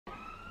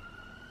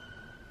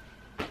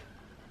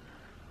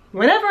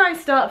Whenever I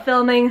start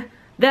filming,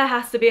 there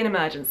has to be an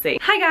emergency.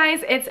 Hi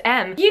guys, it's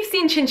Em. You've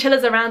seen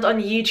chinchillas around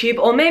on YouTube,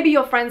 or maybe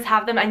your friends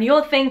have them and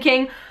you're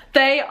thinking,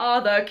 they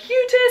are the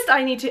cutest,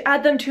 I need to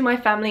add them to my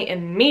family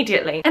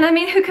immediately. And I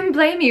mean, who can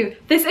blame you?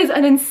 This is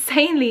an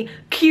insanely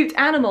cute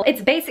animal.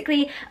 It's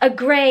basically a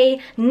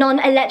grey,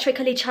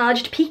 non-electrically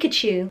charged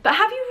Pikachu. But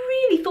have you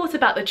really thought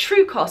about the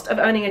true cost of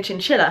owning a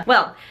chinchilla?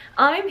 Well,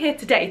 I'm here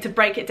today to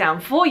break it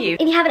down for you.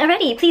 If you haven't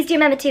already, please do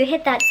remember to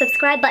hit that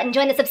subscribe button,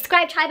 join the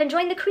subscribe tribe, and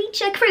join the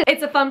creature crew.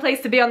 It's a fun place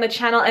to be on the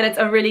channel, and it's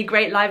a really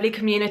great, lively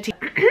community.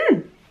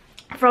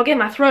 Frog in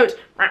my throat.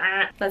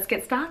 Let's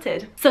get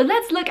started. So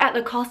let's look at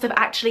the cost of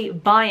actually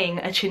buying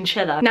a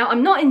chinchilla. Now,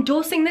 I'm not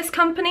endorsing this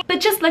company, but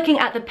just looking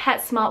at the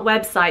PetSmart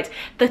website,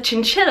 the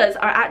chinchillas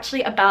are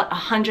actually about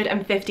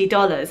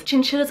 $150.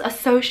 Chinchillas are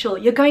social.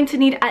 You're going to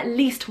need at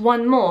least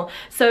one more.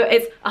 So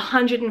it's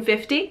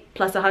 150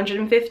 plus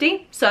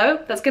 150.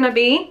 So that's gonna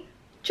be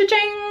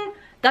cha-ching.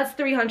 That's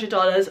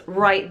 $300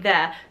 right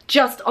there,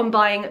 just on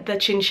buying the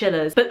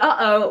chinchillas. But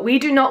uh-oh, we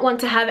do not want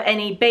to have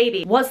any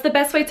baby. What's the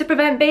best way to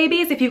prevent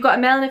babies if you've got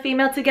a male and a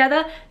female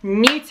together?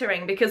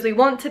 Neutering, because we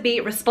want to be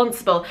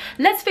responsible.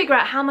 Let's figure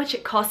out how much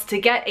it costs to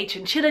get a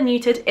chinchilla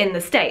neutered in the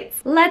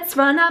States. Let's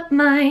run up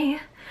my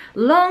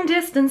long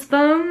distance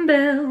phone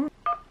bill.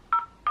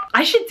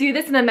 I should do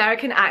this in an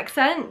American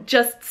accent,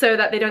 just so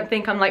that they don't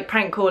think I'm like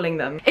prank calling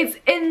them. It's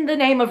in the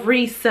name of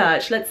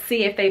research. Let's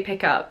see if they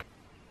pick up.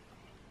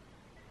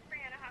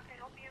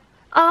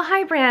 Oh,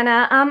 hi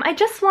Brianna. I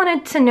just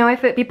wanted to know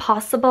if it would be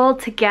possible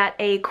to get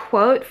a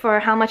quote for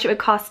how much it would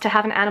cost to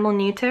have an animal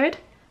neutered.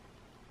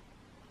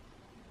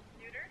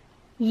 Neutered?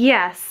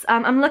 Yes.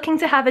 I'm looking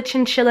to have a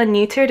chinchilla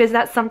neutered. Is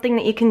that something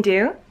that you can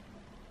do?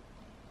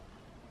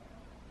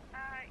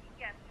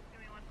 Yes. Just give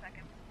me 1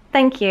 second.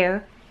 Thank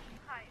you.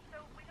 Hi. So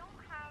we don't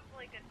have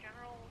like a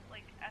general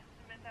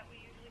estimate that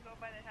we usually go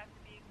by that has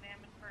to be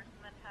examined first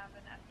and then have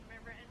an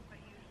estimate written,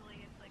 but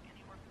usually it's like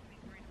anywhere between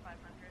 $300 to $500.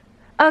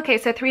 Okay,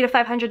 so $300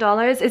 to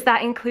 $500. Is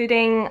that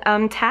including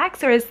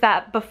tax, or is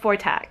that before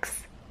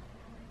tax?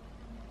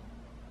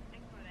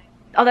 Including.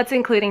 Oh, that's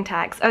including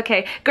tax.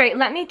 Okay, great.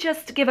 Let me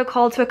just give a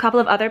call to a couple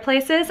of other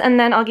places, and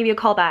then I'll give you a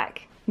call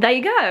back. There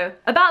you go.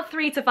 About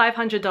 $300 to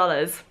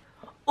 $500.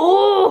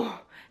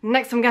 Oh,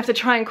 next I'm gonna have to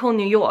try and call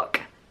New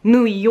York.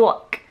 New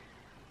York.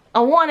 I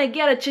want to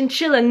get a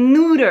chinchilla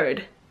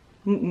neutered.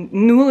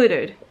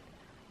 Neutered.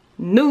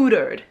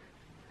 Neutered.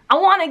 I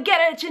want to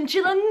get a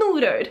chinchilla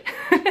neutered.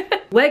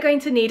 We're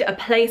going to need a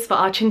place for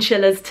our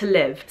chinchillas to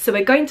live. So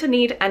we're going to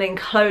need an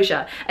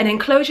enclosure. An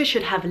enclosure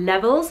should have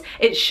levels,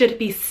 it should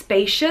be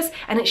spacious,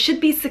 and it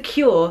should be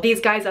secure. These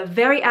guys are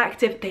very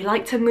active, they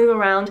like to move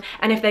around,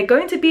 and if they're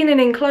going to be in an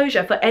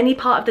enclosure for any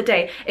part of the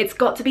day, it's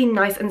got to be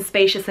nice and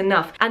spacious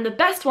enough. And the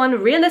best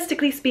one,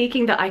 realistically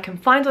speaking, that I can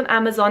find on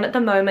Amazon at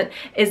the moment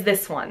is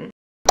this one.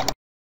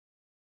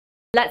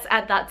 Let's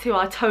add that to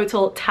our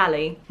total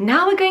tally.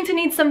 Now we're going to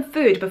need some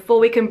food before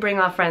we can bring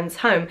our friends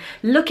home.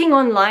 Looking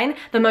online,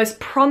 the most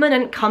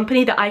prominent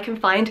company that I can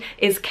find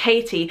is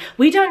Katie.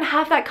 We don't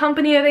have that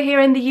company over here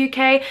in the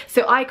UK,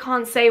 so I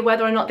can't say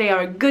whether or not they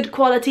are a good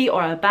quality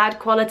or a bad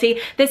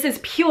quality. This is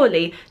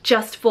purely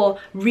just for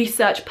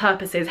research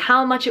purposes,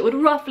 how much it would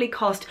roughly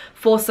cost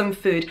for some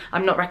food.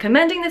 I'm not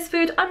recommending this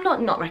food, I'm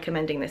not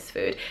recommending this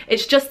food.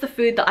 It's just the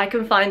food that I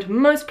can find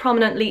most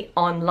prominently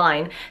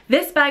online.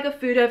 This bag of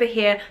food over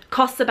here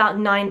costs about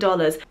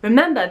 $9.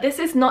 Remember, this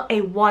is not a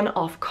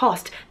one-off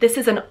cost. This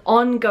is an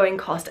ongoing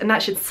cost, and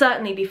that should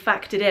certainly be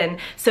factored in.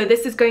 So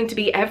this is going to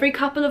be every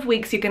couple of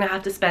weeks you're going to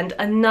have to spend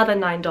another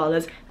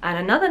 $9 and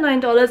another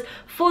 $9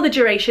 for the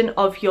duration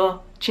of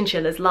your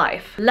chinchilla's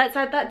life. Let's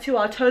add that to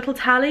our total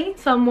tally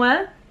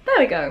somewhere. There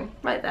we go,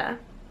 right there.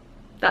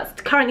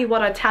 That's currently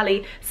what our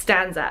tally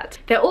stands at.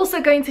 They're also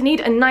going to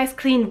need a nice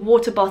clean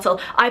water bottle.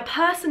 I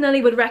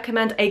personally would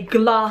recommend a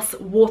glass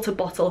water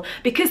bottle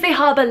because they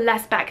harbor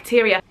less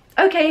bacteria.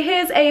 Okay,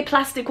 here's a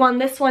plastic one.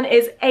 This one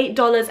is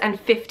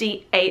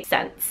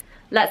 $8.58.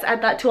 Let's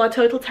add that to our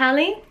total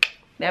tally.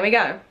 There we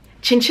go.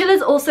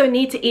 Chinchillas also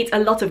need to eat a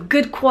lot of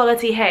good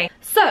quality hay.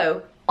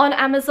 So, on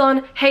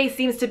Amazon, hay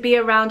seems to be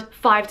around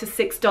 $5 to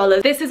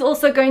 $6. This is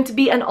also going to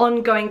be an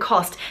ongoing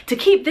cost. To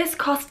keep this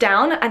cost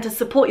down and to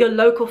support your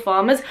local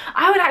farmers,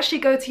 I would actually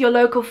go to your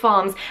local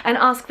farms and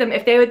ask them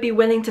if they would be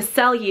willing to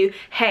sell you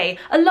hay.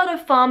 A lot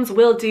of farms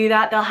will do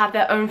that. They'll have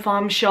their own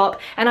farm shop,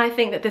 and I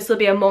think that this will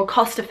be a more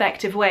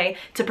cost-effective way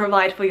to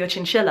provide for your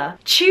chinchilla.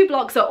 Chew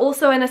blocks are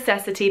also a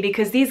necessity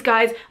because these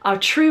guys are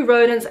true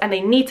rodents and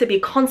they need to be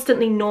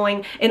constantly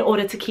gnawing in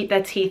order to keep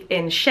their teeth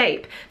in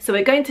shape. So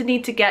we're going to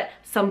need to get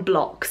some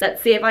blocks.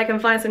 Let's see if I can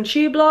find some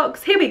chew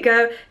blocks. Here we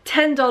go,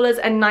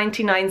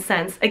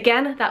 $10.99.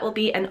 Again, that will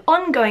be an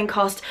ongoing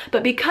cost,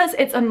 but because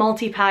it's a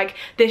multi-pack,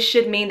 this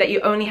should mean that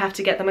you only have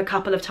to get them a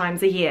couple of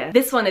times a year.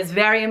 This one is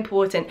very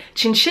important.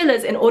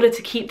 Chinchillas, in order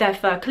to keep their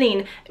fur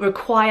clean,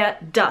 require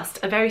dust,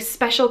 a very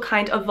special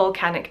kind of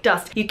volcanic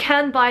dust. You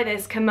can buy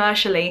this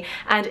commercially,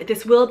 and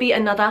this will be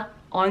another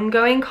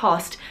ongoing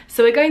cost.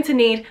 So we're going to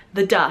need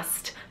the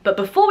dust. But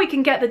before we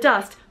can get the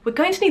dust, we're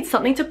going to need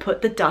something to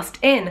put the dust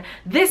in.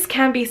 This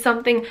can be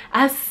something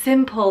as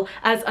simple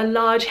as a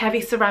large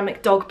heavy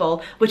ceramic dog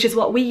bowl, which is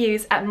what we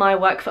use at my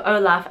work for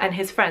Olaf and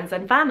his friends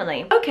and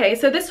family. Okay,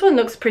 so this one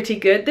looks pretty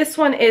good. This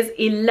one is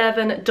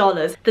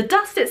 $11. The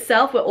dust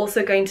itself we're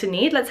also going to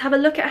need. Let's have a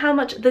look at how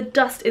much the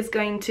dust is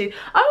going to...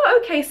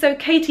 Oh, okay, so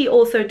Katie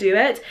also do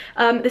it.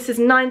 This is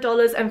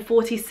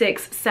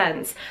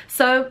 $9.46.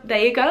 So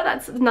there you go,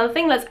 that's another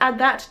thing. Let's add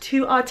that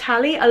to our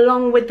tally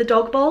along with the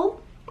dog bowl.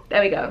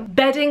 There we go.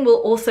 Bedding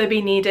will also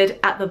be needed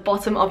at the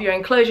bottom of your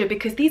enclosure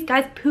because these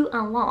guys poo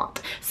a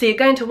lot. So you're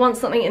going to want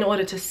something in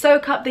order to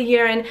soak up the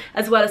urine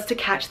as well as to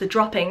catch the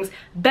droppings.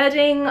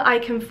 Bedding I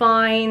can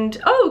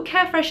find, oh,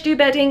 Carefresh do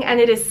bedding,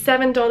 and it is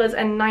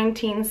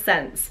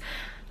 $7.19.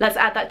 Let's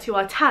add that to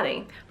our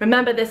tally.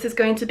 Remember, this is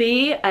going to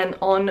be an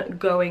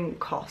ongoing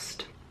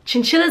cost.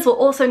 Chinchillas will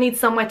also need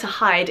somewhere to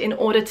hide in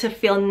order to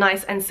feel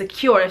nice and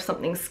secure if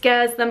something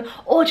scares them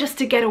or just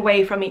to get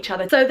away from each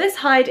other. So this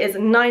hide is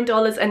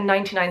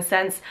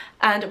 $9.99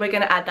 and we're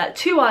going to add that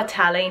to our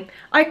tally.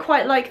 I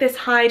quite like this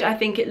hide. I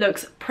think it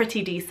looks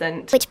pretty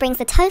decent. Which brings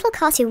the total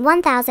cost to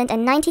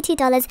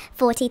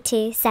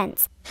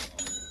 $1,092.42.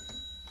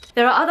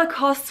 There are other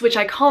costs which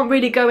I can't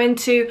really go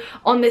into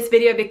on this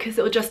video because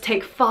it will just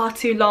take far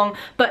too long,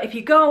 but if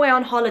you go away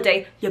on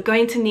holiday, you're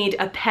going to need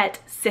a pet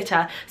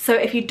sitter. So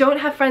if you don't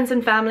have friends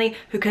and family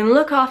who can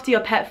look after your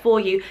pet for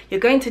you, you're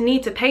going to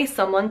need to pay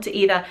someone to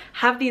either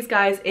have these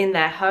guys in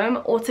their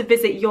home or to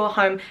visit your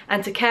home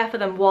and to care for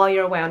them while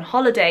you're away on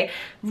holiday.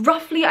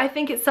 Roughly, I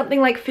think it's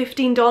something like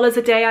 $15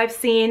 a day I've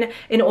seen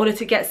in order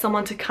to get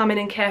someone to come in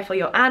and care for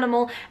your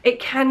animal. It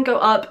can go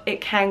up,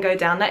 it can go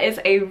down. That is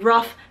a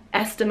rough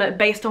estimate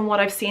based on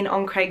what I've seen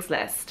on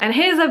Craigslist. And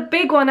here's a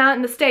big one out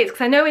in the States,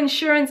 because I know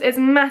insurance is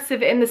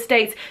massive in the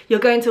States. You're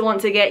going to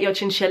want to get your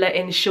chinchilla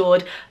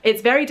insured.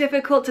 It's very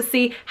difficult to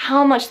see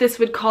how much this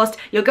would cost.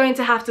 You're going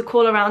to have to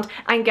call around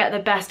and get the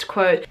best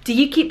quote. Do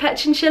you keep pet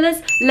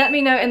chinchillas? Let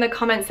me know in the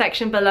comment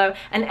section below,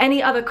 and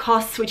any other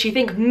costs which you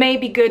think may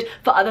be good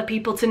for other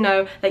people to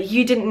know that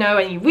you didn't know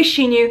and you wish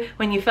you knew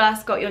when you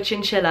first got your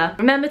chinchilla.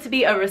 Remember to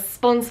be a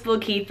responsible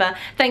keeper.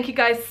 Thank you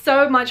guys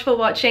so much for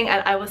watching,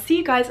 and I will see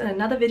you guys in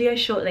another video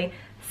shortly.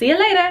 See you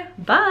later.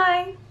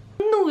 Bye.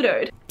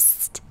 Neutered.